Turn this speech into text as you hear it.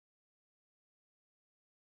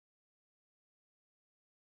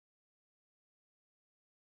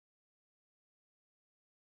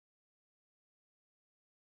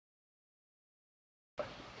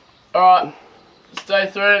Alright, it's day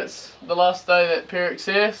 3, it's the last day that Peric's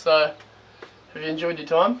here, so have you enjoyed your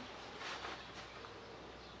time?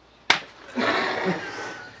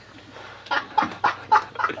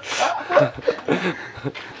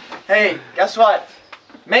 Hey, guess what?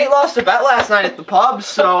 Mate lost a bet last night at the pub,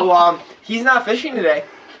 so he's not fishing today.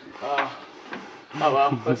 Oh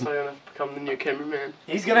well, looks like I'm gonna become the new cameraman.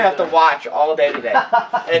 He's gonna have to watch all day today,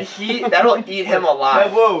 and that'll eat him alive.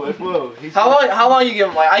 It will. How long you give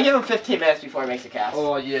him? Like, I give him 15 minutes before he makes a cast.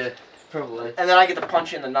 Oh yeah, probably. And then I get to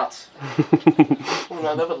punch you in the nuts. Oh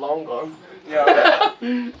no, they're long gone. Yeah.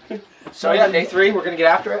 So yeah, day 3, we're gonna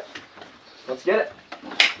get after it. Let's get it.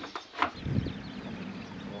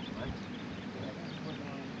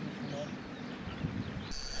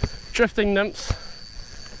 Drifting nymphs,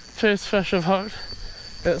 first fish I've hooked,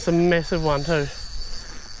 and it's a massive one too.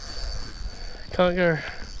 Can't go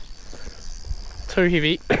too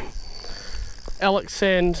heavy. Alex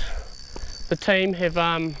and the team have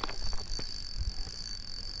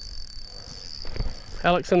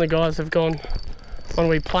Alex and the guys have gone on a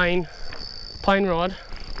wee plane ride,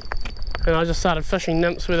 and I just started fishing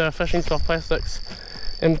nymphs with our fishing soft plastics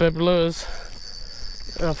and bib lures,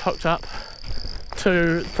 and I've hooked up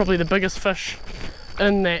to probably the biggest fish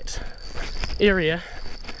in that area.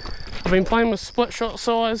 I've been playing with split shot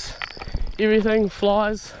size, everything,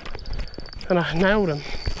 flies, and I nailed him.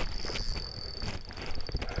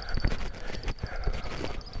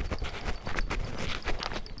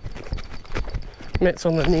 Matt's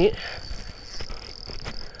on the net.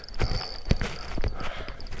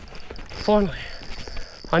 Finally.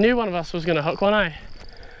 I knew one of us was going to hook one, eh?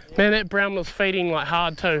 Man, that brown was feeding like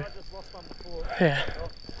hard too. Yeah.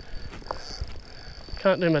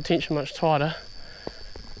 Can't do my tension much tighter.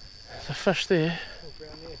 There's a fish there.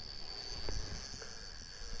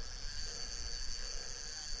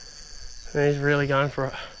 And he's really going for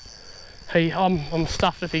it. Hey, I'm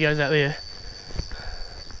stuffed if he goes out there.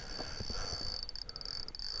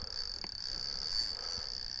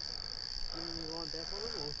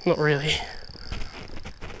 Not really.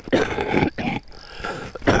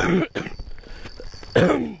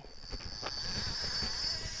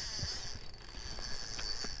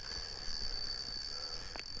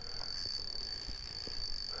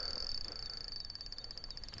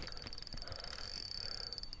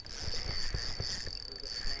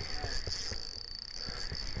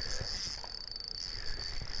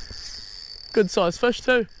 Good sized fish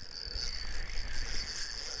too.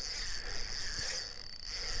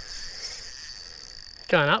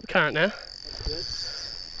 Going up current now.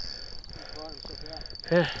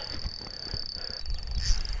 Yeah.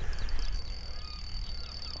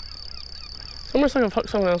 It's almost like I've hooked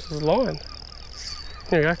someone else's line.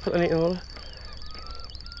 Here we go, put the net in the water.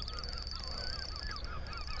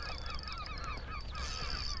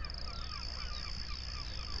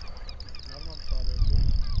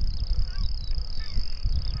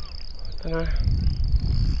 Dunno.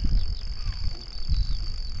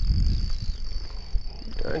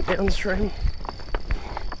 Going downstream.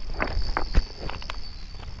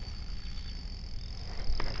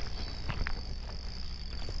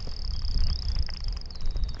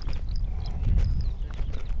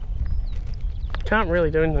 Can't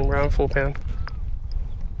really do anything around 4 pound.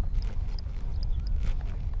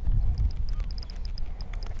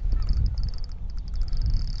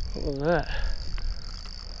 What was that?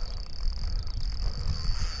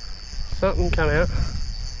 Something come out.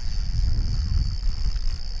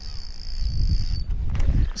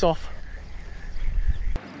 It's off.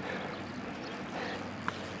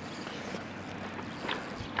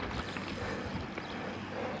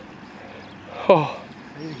 Oh.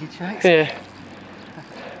 Yeah.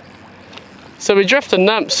 So we drifted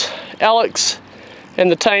nymphs. Alex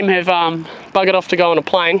and the team have buggered off to go on a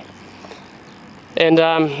plane. And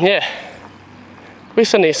yeah. We're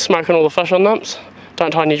sitting there smoking all the fish on nymphs.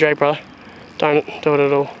 Don't tighten your drag, brother. Don't do it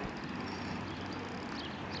at all.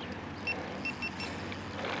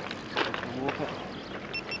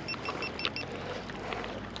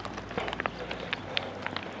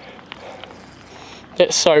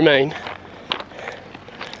 That's so mean.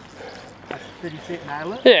 That's pretty set,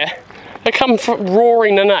 nail it. Yeah. They come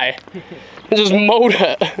roaring in, eh? And just mould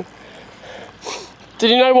it.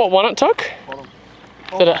 Did you know what one it took? Bottom.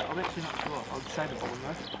 Did it? I'm actually not sure. I'd say the bottom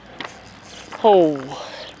though. Oh.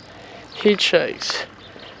 Head shakes.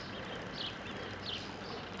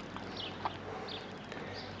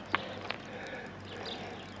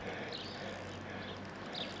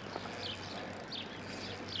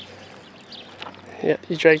 Yeah,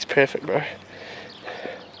 your drag's perfect, bro.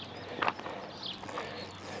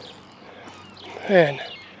 Man,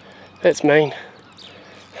 that's mean.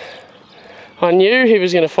 I knew he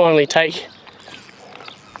was going to finally take.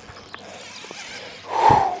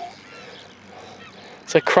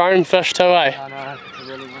 It's a chrome fish too, eh? I know, it's a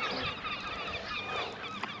really nice one.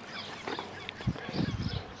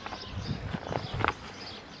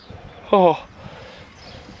 Oh.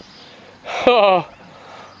 Oh.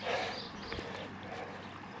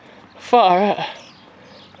 Far out.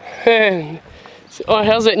 Man. Oh,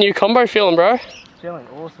 how's that new combo feeling, bro? Feeling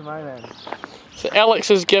awesome, eh, man? So Alex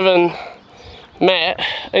has given Matt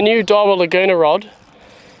a new Daiwa Laguna rod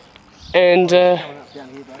and Coming up down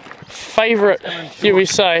here, bro. favourite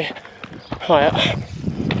USA. Oh, yeah.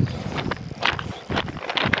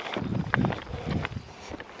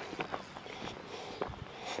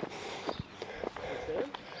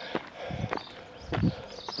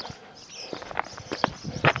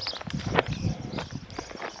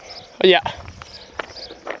 Oh, yeah.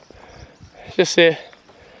 Just there.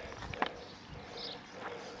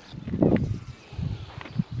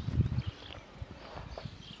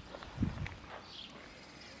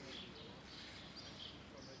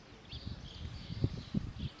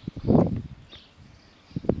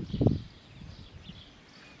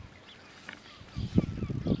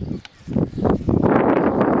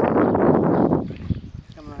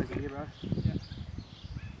 Coming over here, bro. Yeah.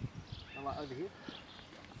 I'm like over here.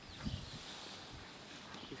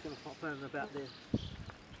 He's going to pop in about there.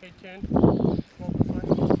 Head turn. Walk this way.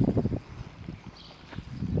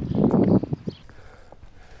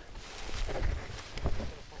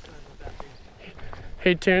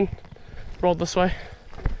 Head turn. Roll this way.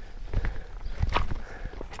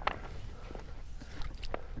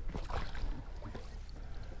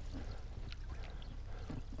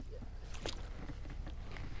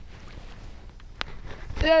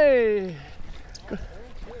 Yay!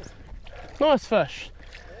 Nice fish.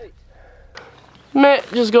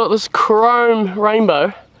 Matt just got this chrome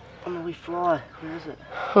rainbow. On the wee fly. Where is it?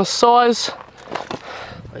 A size.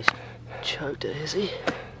 Oh, he's choked it, has he?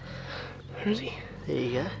 Where is he? There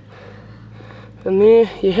you go. And there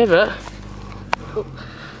you have it.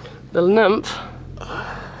 The nymph.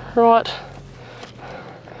 Right.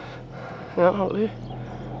 Out hold there.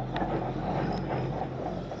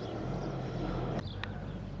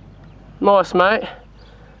 Nice, mate.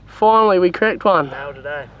 Finally we cracked one. Nailed it,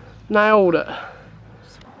 eh? Nailed it.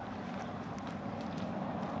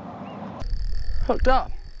 Hooked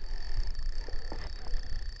up.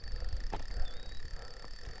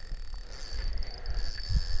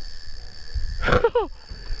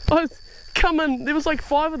 I was coming, there was like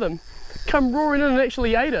 5 of them. Come roaring in and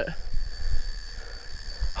actually ate it.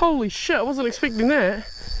 Holy shit, I wasn't expecting that.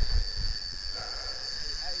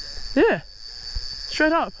 Yeah,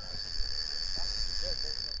 straight up.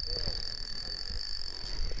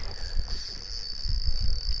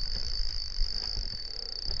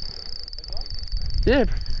 Yeah,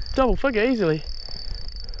 double figure easily.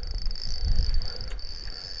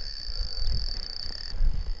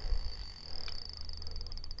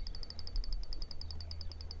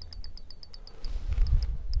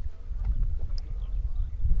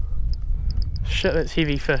 Shit, that's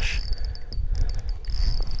heavy fish.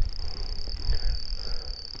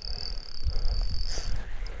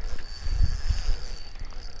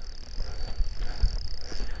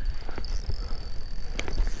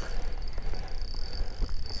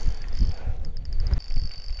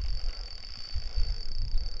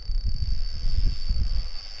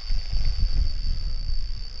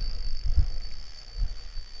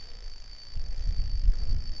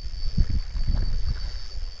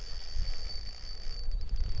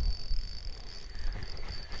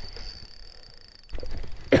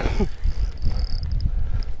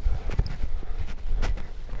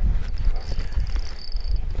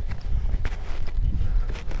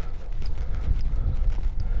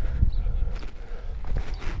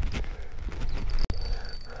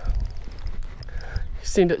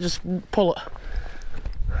 Send it, just pull it.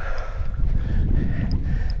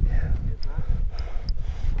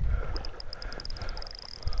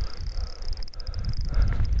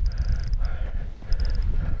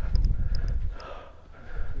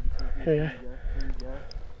 Here we go.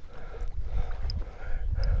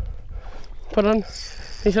 Put it in.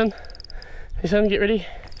 Ethan. Ethan, get ready.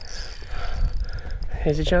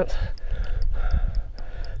 Here's your chance.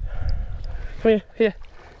 Come here, here.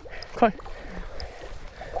 Quick.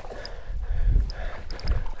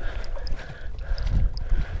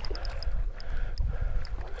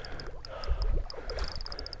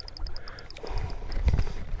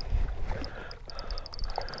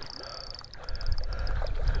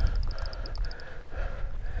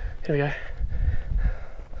 Here we go.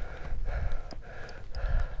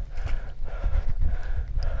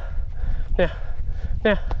 Now.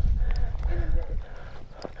 Yeah.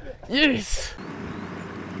 Yes!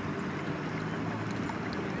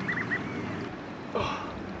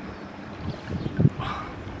 Oh.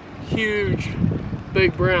 Huge,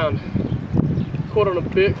 big brown. Caught on a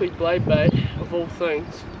Berkeley blade bait, of all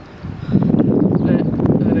things. That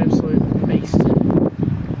is an absolute beast.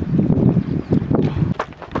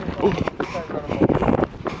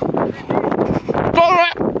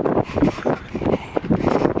 Alright!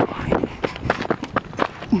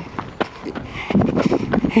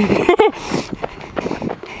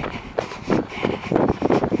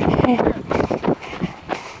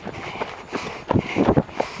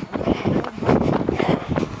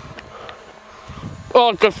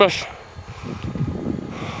 Oh, good fish.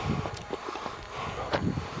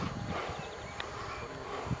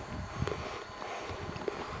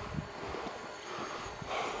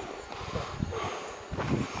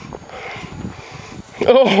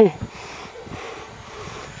 Oh.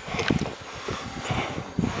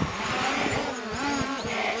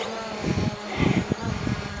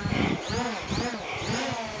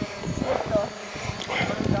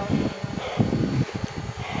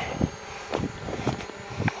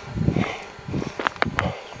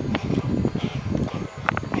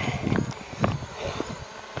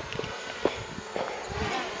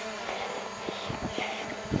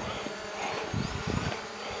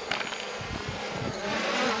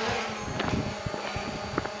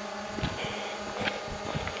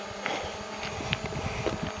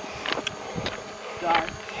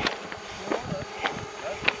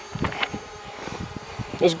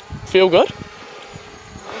 Does it feel good?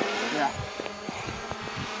 Yeah.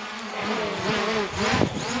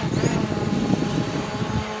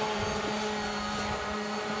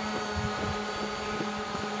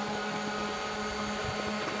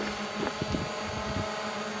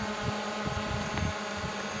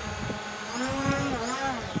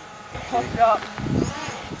 Hooked up.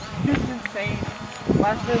 Just insane.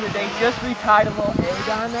 Last day of the day, just retied a little egg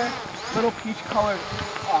on there. Little peach colored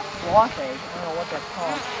cloth egg. I don't know what that's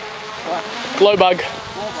called. Glow bug.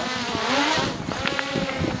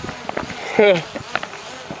 You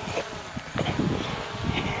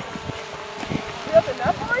have the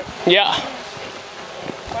net, boy? Yeah.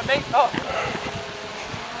 My mate, oh.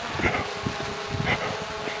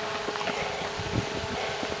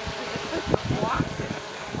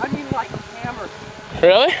 I mean like a hammer.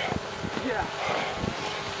 Really? Yeah.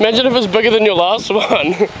 Imagine if it was bigger than your last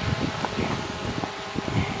one.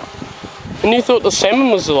 And you thought the salmon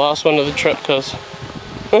was the last one of the trip, cuz.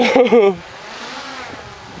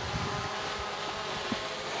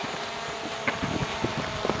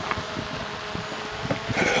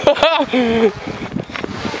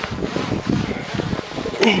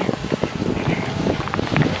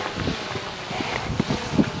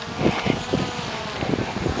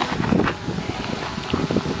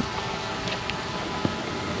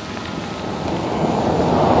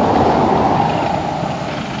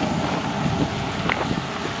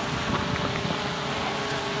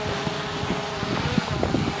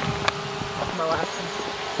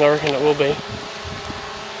 I reckon it will be.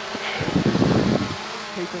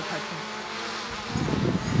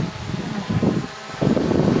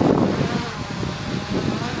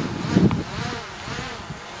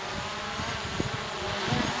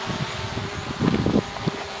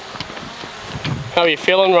 How are you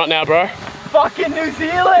feeling right now, bro? Fucking New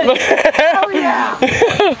Zealand! Oh yeah!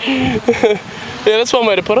 Yeah, that's one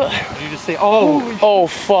way to put it. You just say, oh. Oh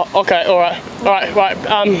fuck. Okay, alright. Right.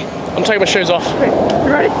 I'm taking my shoes off. Okay,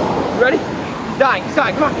 you ready? You ready? He's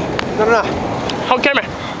dying, come on. No. Hold camera.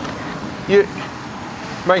 You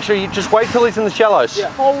make sure you just wait till he's in the shallows. Yeah.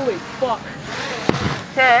 Holy fuck.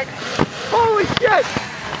 Heck. Holy shit!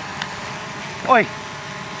 Oi.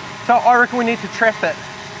 So I reckon we need to trap it.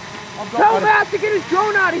 Tell Matt to get his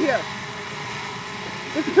drone out of here.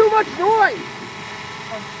 There's too much noise.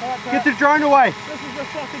 Get the drone away. This is a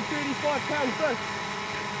fucking 35-pound fish.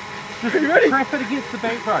 You ready? Trap it against the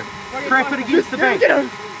bank, bro. Trap it against the bank. Get him.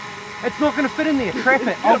 It's not going to fit in there. Trap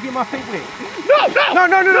it. I'll get my feet wet. No.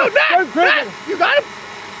 No. Matt, Don't grab it. you got him?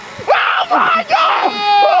 Oh my god!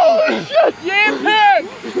 Holy shit! Yeah, Pig!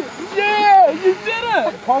 Yeah, you did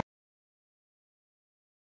it!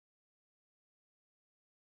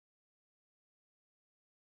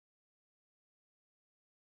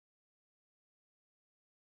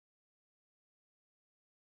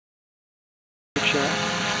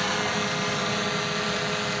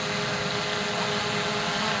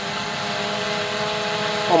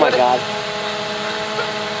 Oh my god.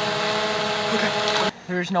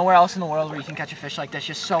 There's nowhere else in the world where you can catch a fish like this,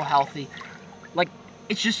 just so healthy. Like,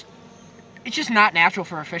 it's just not natural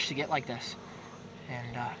for a fish to get like this.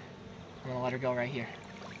 and I'm gonna let her go right here.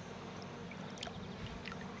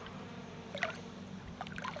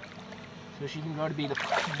 So she can go to be the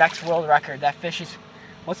next world record. That fish is,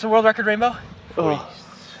 what's the world record, Rainbow? Oh,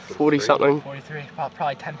 40 something. 43,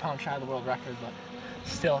 probably 10 pounds shy of the world record, but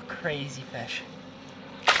still a crazy fish.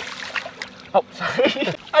 Oh,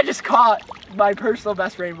 sorry. I just caught my personal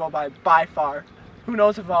best rainbow by far. Who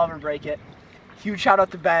knows if I'll ever break it. Huge shout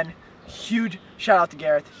out to Ben. Huge shout out to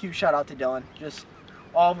Gareth. Huge shout out to Dylan. Just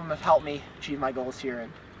all of them have helped me achieve my goals here,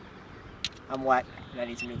 and I'm wet and I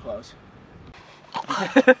need some new clothes.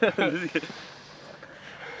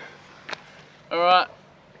 Alright,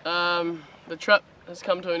 the trip has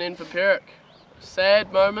come to an end for Peric.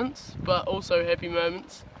 Sad moments, but also happy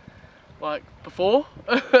moments. Like before,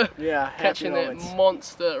 Yeah, catching happy that moments.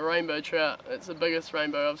 monster rainbow trout. It's the biggest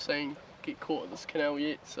rainbow I've seen get caught in this canal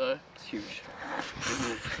yet, so It's huge.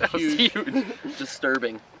 that was huge.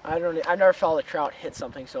 Disturbing. I've never felt a trout hit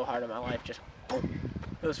something so hard in my life. Just boom.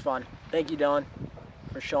 It was fun. Thank you, Dylan,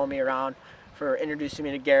 for showing me around, for introducing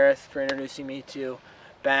me to Gareth, for introducing me to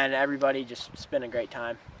Ben. Everybody, just it's been a great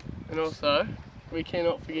time. And also, we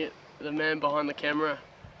cannot forget the man behind the camera.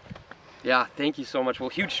 Yeah, thank you so much. Well,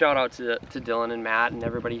 huge shout out to Dylan and Matt and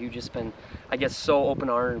everybody who just been, I guess, so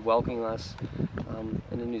open-hearted welcoming us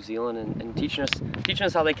into New Zealand and teaching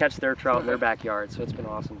us how they catch their trout in their backyard. So it's been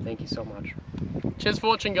awesome. Thank you so much. Cheers for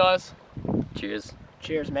watching, guys. Cheers.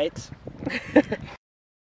 Cheers, mates.